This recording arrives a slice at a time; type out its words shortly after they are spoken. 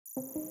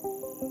The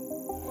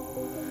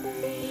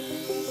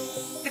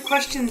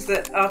questions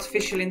that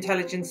artificial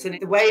intelligence and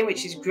the way in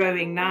which it's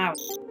growing now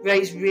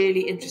raise really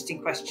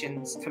interesting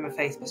questions from a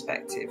faith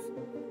perspective.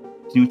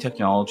 New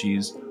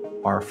technologies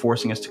are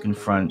forcing us to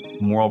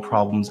confront moral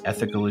problems,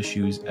 ethical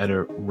issues at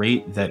a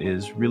rate that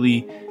is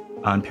really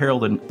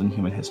unparalleled in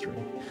human history.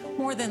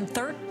 More than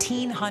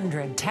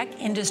 1,300 tech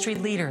industry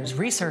leaders,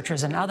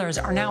 researchers, and others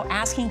are now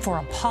asking for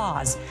a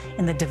pause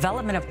in the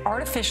development of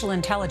artificial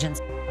intelligence.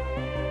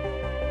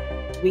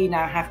 We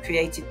now have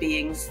created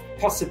beings,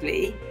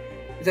 possibly,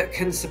 that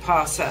can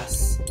surpass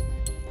us.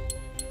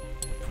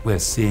 We're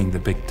seeing the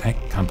big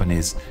tech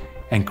companies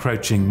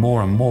encroaching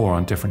more and more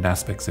on different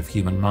aspects of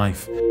human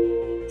life.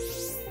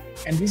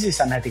 And this is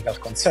an ethical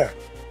concern.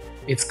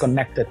 It's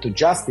connected to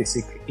justice,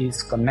 it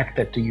is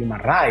connected to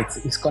human rights,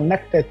 it's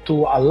connected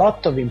to a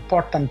lot of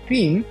important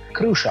themes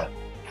crucial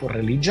for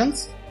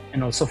religions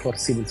and also for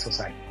civil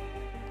society.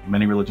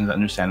 Many religions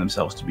understand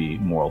themselves to be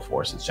moral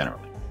forces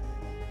generally.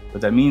 What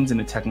that means in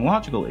a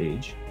technological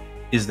age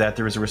is that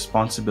there is a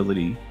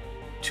responsibility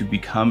to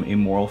become a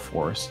moral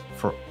force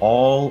for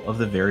all of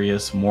the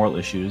various moral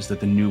issues that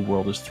the new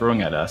world is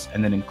throwing at us,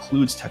 and that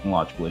includes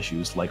technological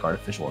issues like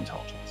artificial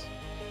intelligence.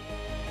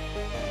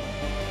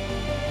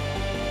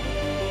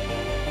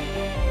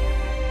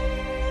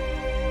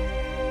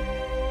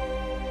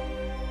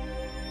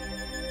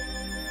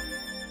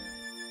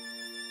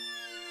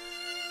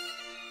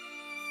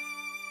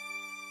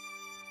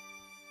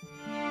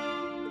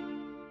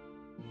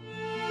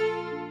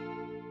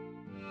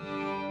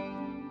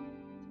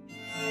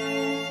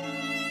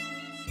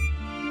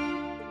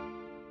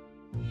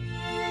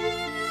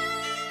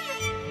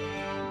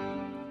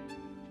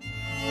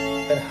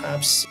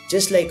 Perhaps,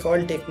 just like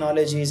all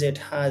technologies, it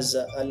has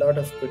a lot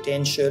of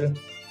potential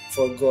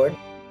for good.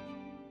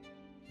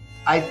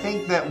 I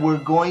think that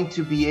we're going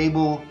to be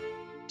able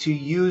to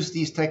use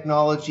these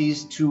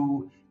technologies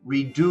to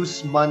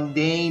reduce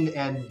mundane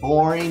and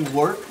boring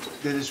work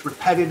that is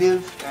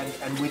repetitive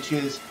and which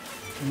is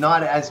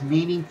not as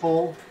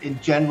meaningful in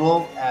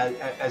general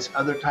as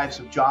other types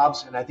of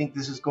jobs. And I think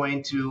this is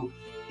going to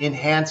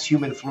enhance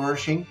human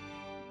flourishing.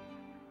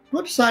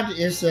 Good side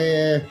is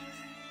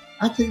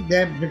I think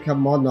they become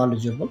more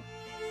knowledgeable.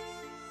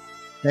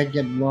 They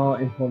get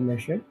more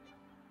information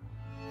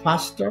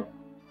faster.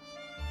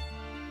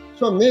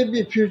 So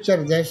maybe future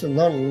they should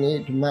not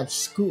need much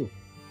school.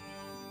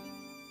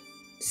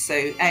 So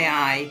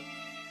AI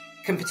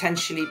can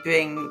potentially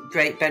bring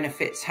great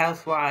benefits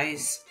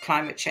health-wise,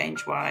 climate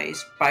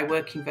change-wise, by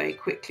working very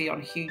quickly on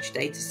huge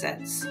data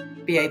sets,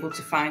 be able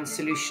to find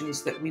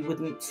solutions that we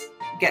wouldn't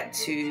get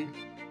to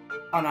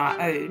on our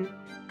own.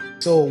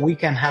 So we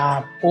can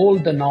have all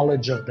the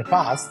knowledge of the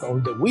past, all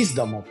the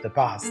wisdom of the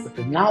past,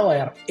 that now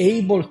are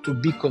able to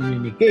be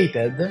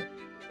communicated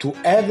to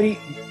every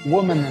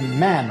woman and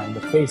man on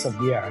the face of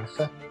the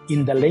earth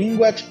in the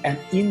language and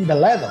in the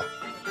level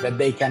that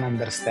they can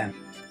understand.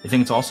 I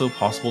think it's also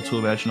possible to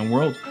imagine a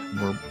world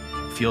where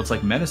fields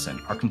like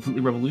medicine are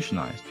completely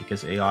revolutionized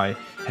because AI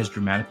has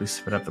dramatically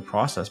sped up the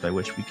process by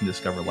which we can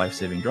discover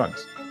life-saving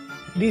drugs.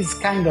 This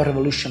kind of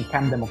revolution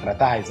can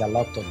democratize a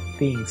lot of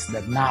things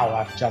that now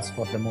are just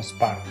for the most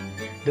part,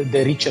 the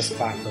richest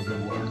part of the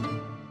world.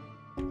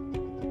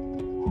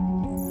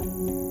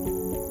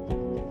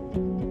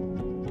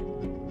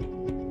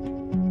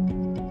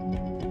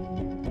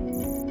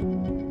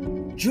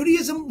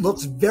 Judaism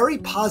looks very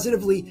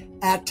positively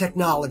at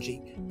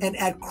technology and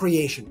at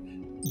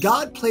creation.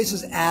 God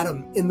places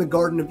Adam in the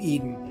Garden of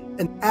Eden,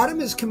 and Adam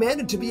is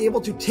commanded to be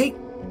able to take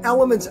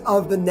elements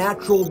of the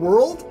natural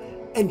world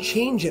and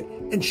change it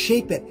and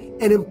shape it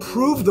and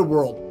improve the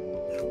world.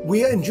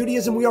 We in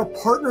Judaism, we are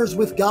partners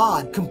with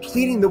God,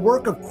 completing the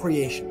work of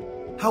creation.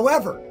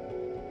 However,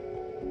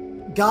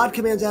 God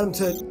commands Adam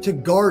to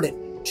guard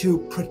it, to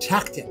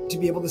protect it, to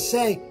be able to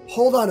say,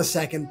 hold on a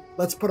second,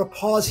 let's put a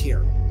pause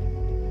here.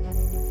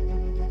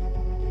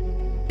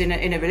 In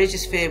a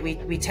religious sphere,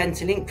 we tend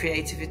to link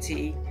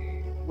creativity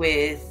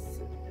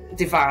with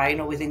divine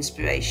or with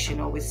inspiration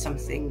or with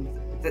something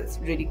that's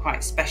really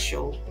quite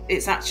special.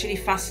 It's actually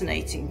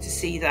fascinating to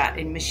see that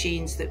in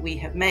machines that we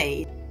have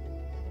made.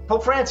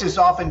 Pope Francis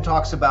often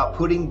talks about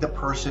putting the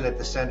person at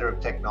the center of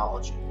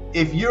technology.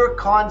 If your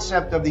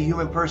concept of the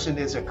human person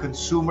is a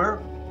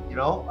consumer,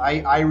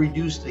 I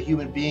reduce the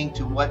human being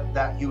to what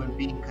that human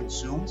being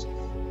consumes,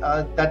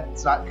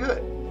 that's not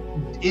good.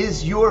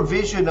 Is your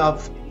vision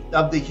of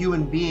the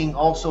human being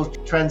also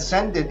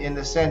transcendent in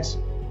the sense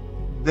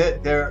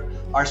that there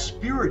are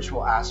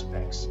spiritual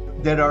aspects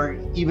that are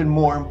even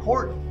more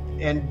important?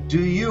 And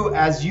do you,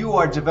 as you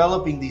are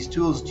developing these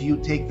tools, do you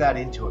take that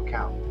into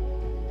account?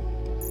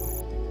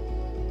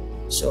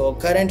 So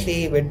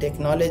currently with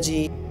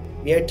technology,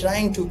 we are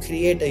trying to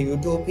create a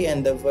utopia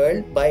in the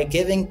world by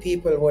giving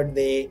people what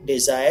they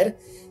desire.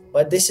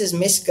 But this is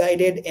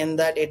misguided in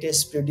that it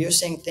is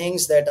producing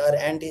things that are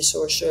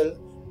antisocial,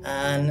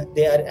 and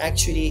they are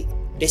actually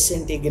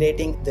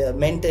disintegrating the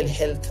mental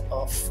health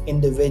of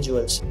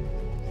individuals.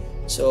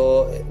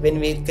 So when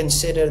we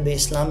consider the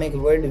Islamic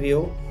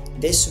worldview,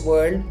 this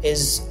world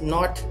is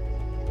not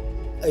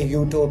a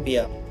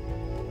utopia.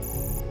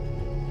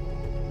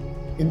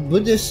 In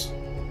Buddhist,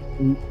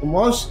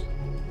 most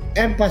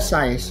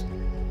emphasize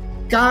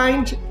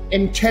kind,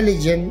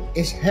 intelligent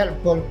is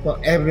helpful for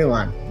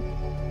everyone.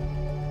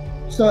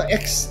 So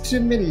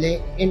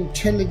extremely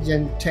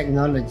intelligent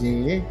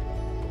technology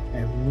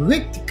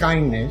with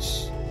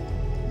kindness,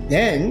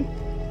 then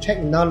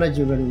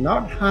technology will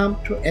not harm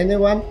to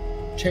anyone.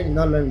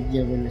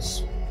 Technology will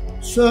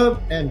serve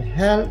and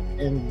help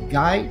and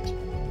guide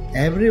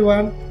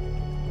everyone.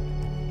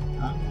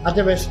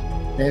 Otherwise,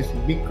 there's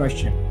a big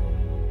question.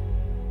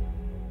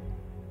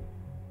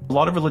 A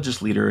lot of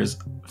religious leaders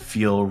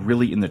feel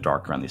really in the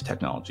dark around these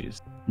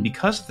technologies. And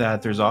because of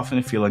that, there's often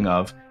a feeling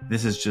of,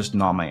 this is just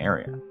not my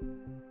area.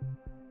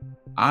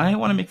 I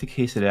want to make the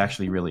case that it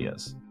actually really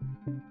is.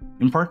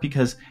 In part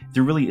because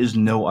there really is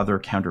no other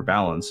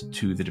counterbalance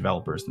to the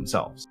developers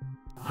themselves.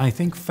 I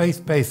think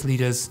faith-based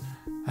leaders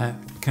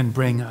can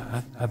bring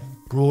a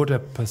broader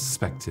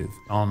perspective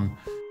on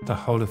the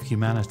whole of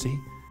humanity.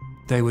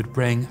 They would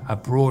bring a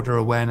broader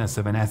awareness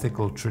of an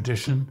ethical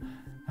tradition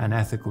and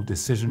ethical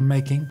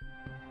decision-making.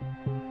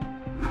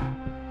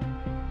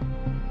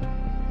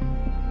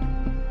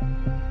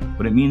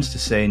 What it means to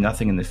say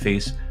nothing in the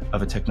face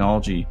of a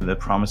technology that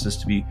promises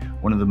to be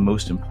one of the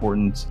most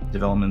important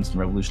developments and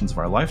revolutions of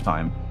our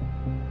lifetime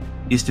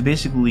is to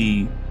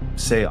basically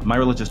say my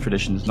religious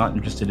tradition is not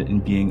interested in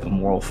being a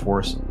moral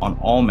force on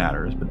all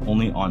matters, but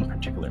only on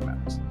particular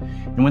matters.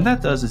 And what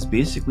that does is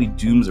basically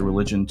dooms a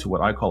religion to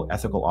what I call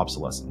ethical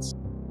obsolescence.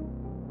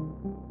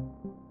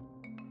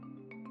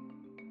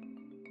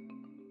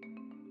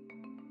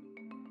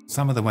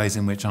 Some of the ways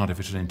in which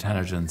artificial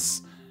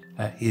intelligence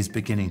is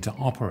beginning to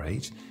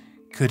operate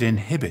could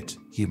inhibit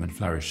human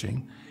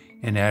flourishing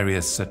in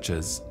areas such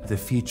as the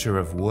future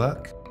of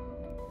work,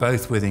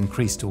 both with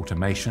increased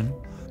automation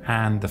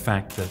and the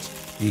fact that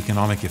the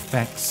economic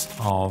effects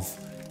of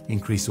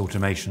increased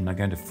automation are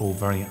going to fall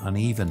very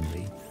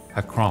unevenly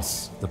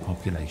across the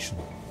population.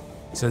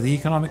 So the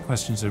economic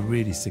questions are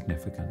really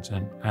significant,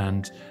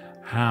 and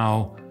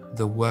how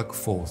the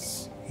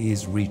workforce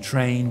is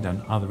retrained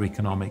and other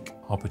economic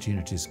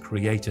opportunities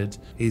created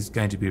is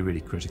going to be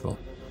really critical.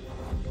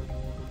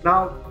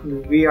 Now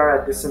we are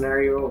at this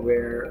scenario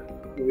where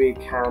we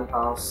can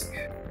ask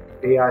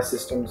AI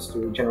systems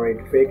to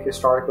generate fake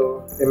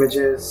historical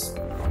images.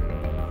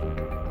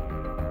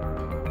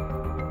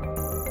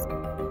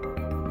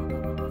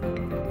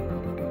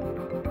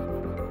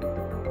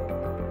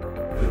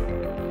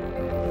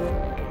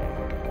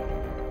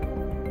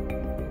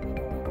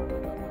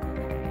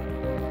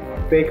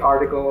 Fake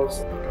articles.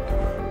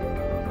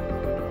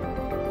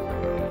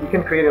 You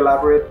can create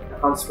elaborate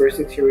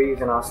conspiracy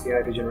theories and ask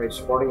AI to generate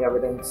supporting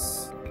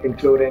evidence,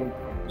 including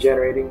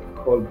generating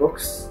whole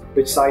books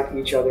which cite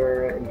each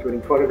other,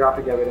 including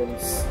photographic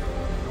evidence.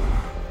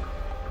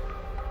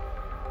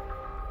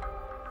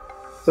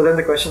 So then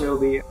the question will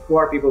be, who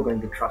are people going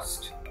to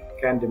trust?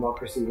 Can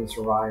democracy even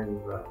survive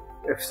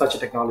if such a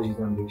technology is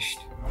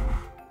unleashed?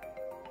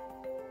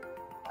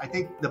 I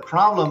think the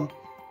problem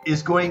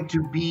is going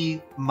to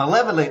be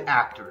malevolent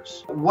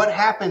actors. What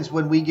happens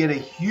when we get a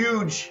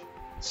huge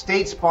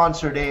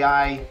state-sponsored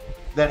AI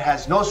that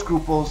has no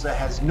scruples, that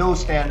has no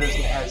standards,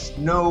 that has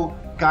no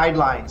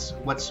guidelines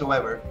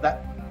whatsoever?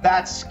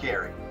 That's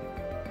scary.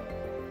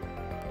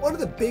 One of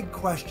the big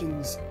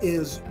questions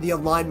is the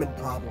alignment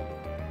problem.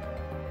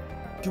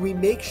 Do we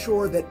make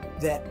sure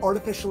that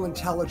artificial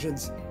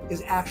intelligence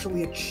is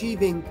actually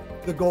achieving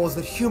the goals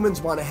that humans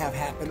want to have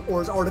happen,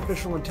 or is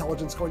artificial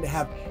intelligence going to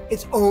have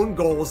its own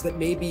goals that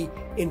may be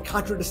in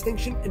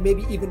contradistinction and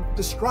maybe even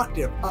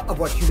destructive of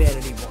what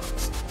humanity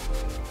wants?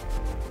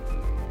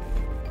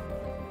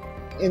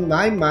 In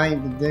my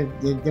mind,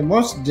 the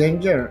most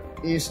danger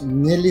is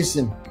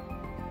nihilism.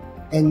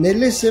 And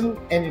nihilism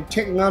and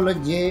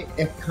technology,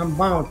 if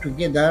combined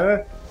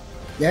together,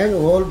 then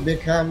will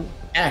become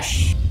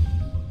ash.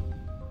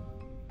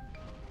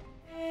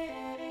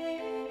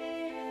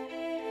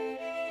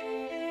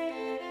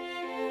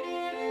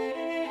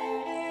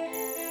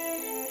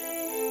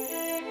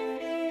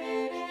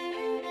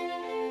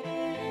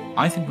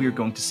 I think we are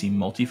going to see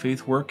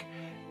multi-faith work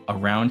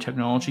around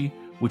technology,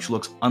 which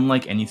looks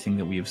unlike anything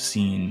that we have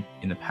seen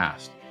in the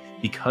past,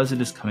 because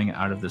it is coming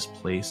out of this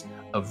place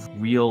of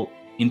real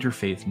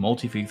interfaith,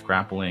 multi-faith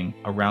grappling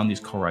around these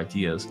core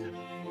ideas.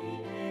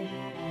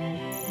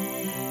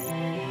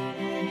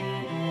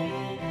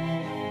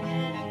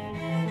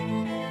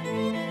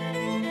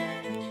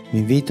 Vi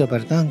invito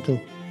pertanto,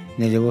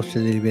 nelle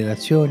vostre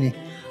deliberazioni,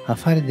 a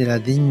fare della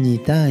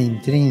dignità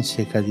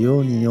intrinseca di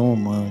ogni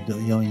uomo e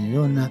di ogni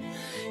donna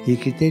il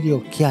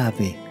criterio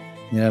chiave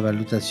nella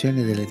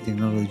valutazione delle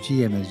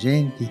tecnologie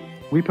emergenti.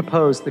 We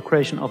propose the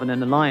creation of an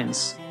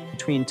alliance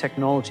between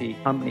technology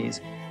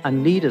companies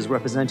and leaders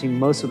representing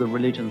most of the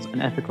religions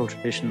and ethical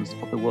traditions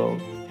of the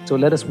world. So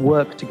let us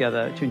work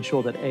together to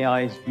ensure that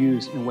AI is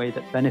used in a way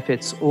that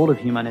benefits all of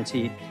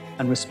humanity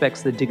and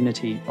respects the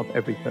dignity of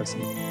every person.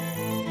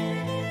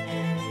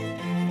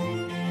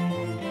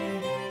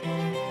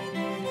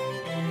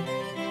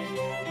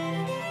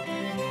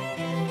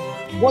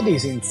 What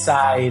is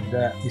inside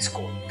this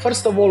call?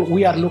 First of all,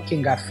 we are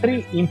looking at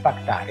 3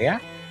 impact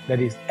areas, that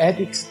is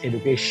ethics,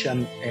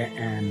 education,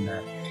 and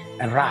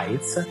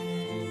rights.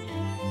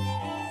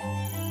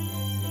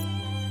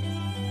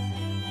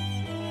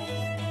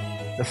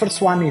 The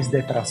first one is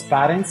the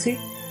transparency.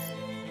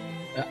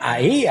 An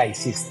AI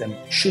system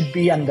should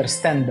be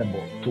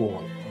understandable to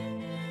all.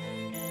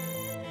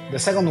 The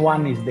second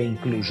one is the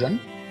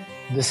inclusion.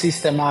 The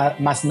system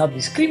must not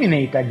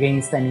discriminate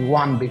against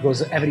anyone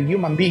because every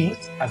human being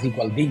has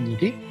equal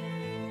dignity.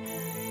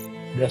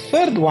 The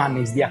third one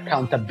is the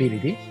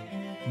accountability.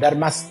 There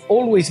must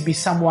always be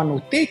someone who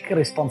takes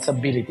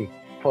responsibility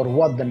for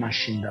what the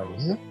machine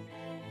does.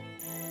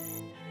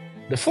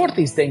 The fourth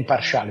is the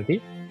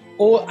impartiality.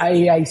 All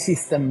AI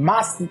systems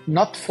must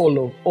not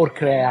follow or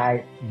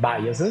create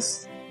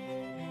biases.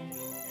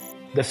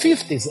 The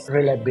fifth is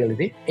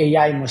reliability.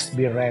 AI must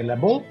be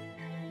reliable.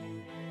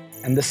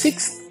 And the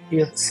sixth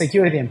is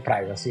security and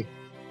privacy.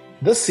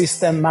 The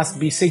system must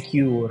be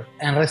secure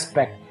and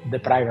respect the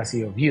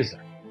privacy of users.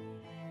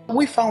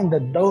 We found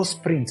that those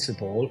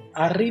principles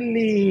are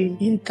really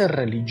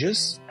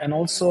interreligious and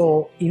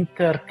also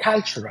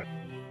intercultural.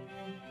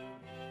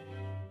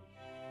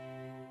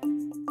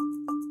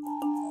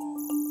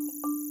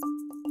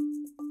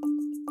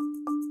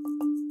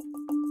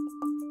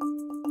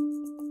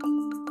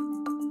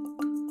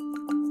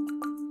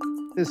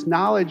 This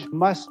knowledge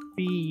must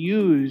be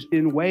used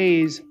in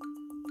ways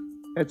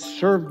that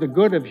serve the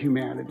good of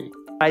humanity.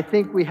 I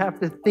think we have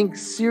to think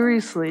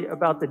seriously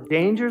about the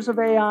dangers of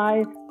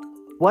AI,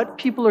 what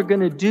people are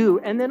going to do,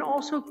 and then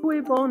also cui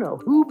bono,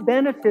 who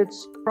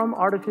benefits from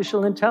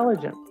artificial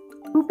intelligence?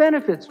 Who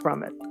benefits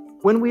from it?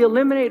 When we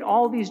eliminate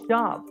all these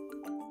jobs.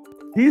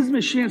 These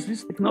machines,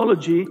 this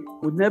technology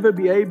would never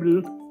be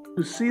able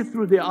to see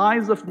through the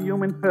eyes of the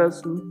human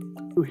person,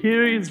 to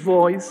hear his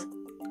voice,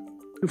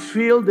 to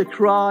feel the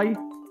cry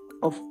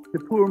of the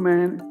poor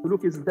man, to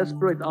look his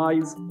desperate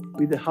eyes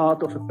with the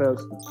heart of a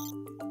person.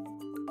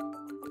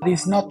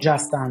 It's not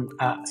just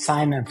a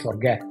sign and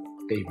forget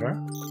paper.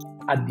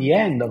 At the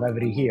end of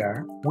every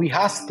year, we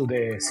ask to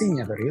the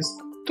signatories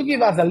to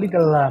give us a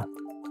little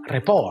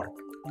report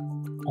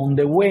on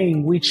the way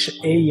in which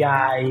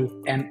AI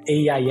and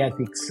AI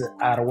ethics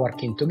are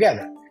working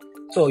together.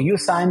 So you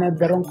signed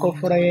the wrong call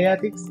for AI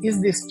ethics.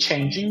 Is this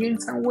changing in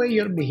some way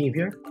your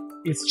behavior?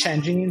 Is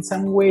changing in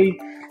some way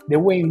the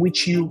way in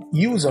which you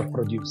use or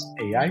produce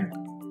AI?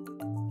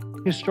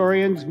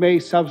 Historians may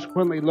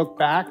subsequently look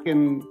back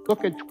and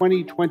look at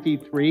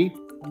 2023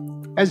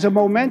 as a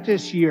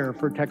momentous year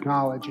for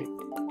technology.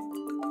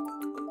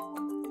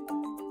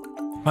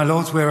 My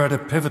lords, we're at a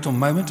pivotal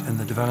moment in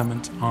the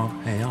development of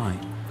AI.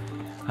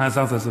 As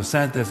others have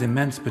said, there's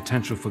immense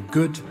potential for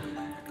good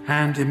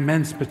and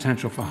immense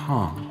potential for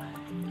harm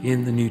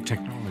in the new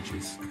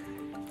technologies.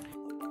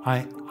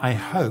 I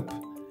hope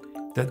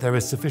that there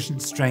is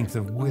sufficient strength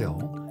of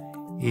will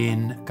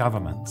in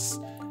governments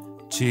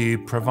to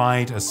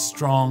provide a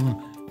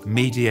strong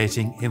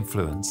mediating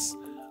influence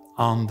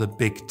on the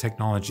big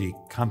technology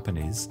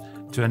companies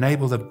to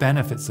enable the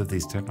benefits of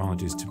these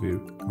technologies to be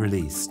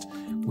released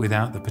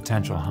without the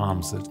potential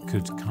harms that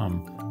could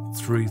come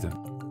through them.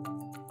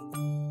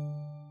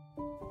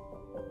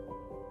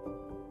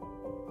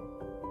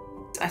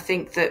 I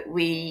think that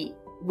we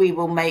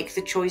will make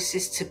the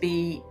choices to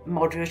be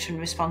moderate and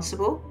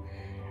responsible,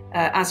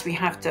 as we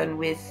have done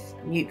with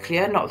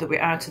nuclear. Not that we're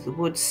out of the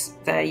woods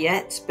there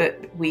yet, but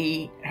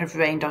we have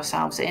reined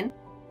ourselves in.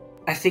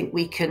 I think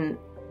we can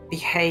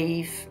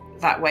behave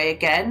that way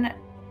again.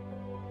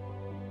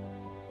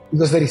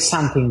 Because there is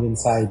something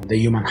inside the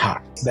human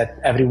heart that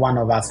every one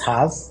of us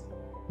has.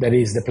 That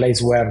is the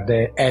place where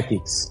the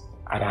ethics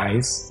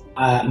arise.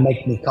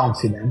 Make me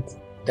confident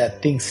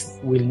that things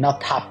will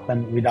not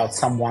happen without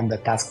someone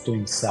that asks to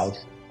himself,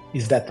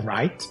 is that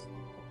right?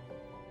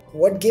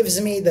 What gives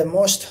me the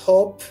most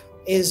hope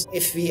is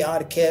if we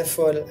are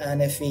careful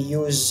and if we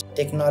use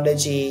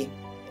technology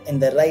in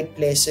the right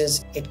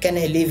places, it can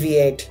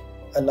alleviate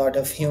a lot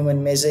of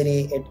human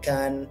misery. It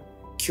can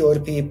cure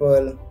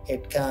people.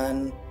 It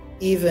can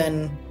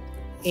even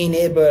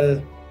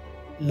enable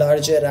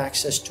larger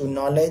access to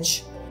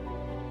knowledge.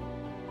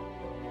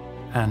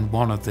 And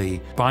one of the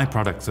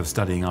byproducts of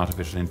studying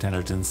artificial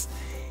intelligence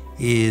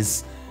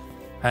is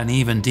an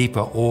even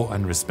deeper awe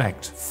and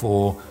respect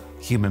for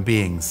human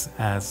beings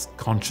as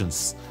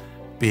conscious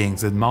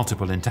beings with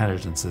multiple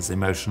intelligences,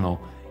 emotional,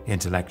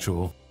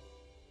 intellectual,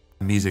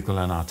 musical,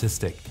 and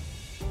artistic.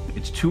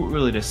 It's too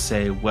early to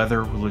say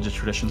whether religious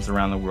traditions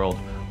around the world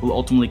will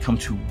ultimately come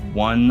to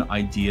one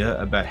idea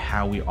about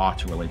how we ought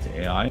to relate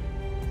to AI.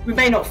 We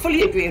may not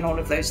fully agree on all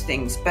of those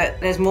things, but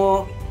there's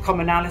more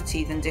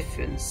commonality than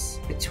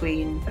difference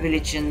between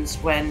religions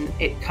when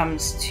it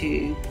comes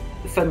to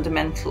the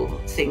fundamental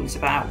things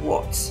about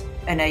what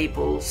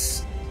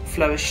enables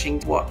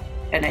flourishing, what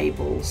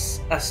enables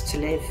us to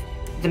live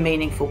the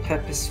meaningful,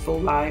 purposeful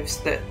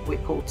lives that we're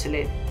called to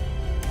live.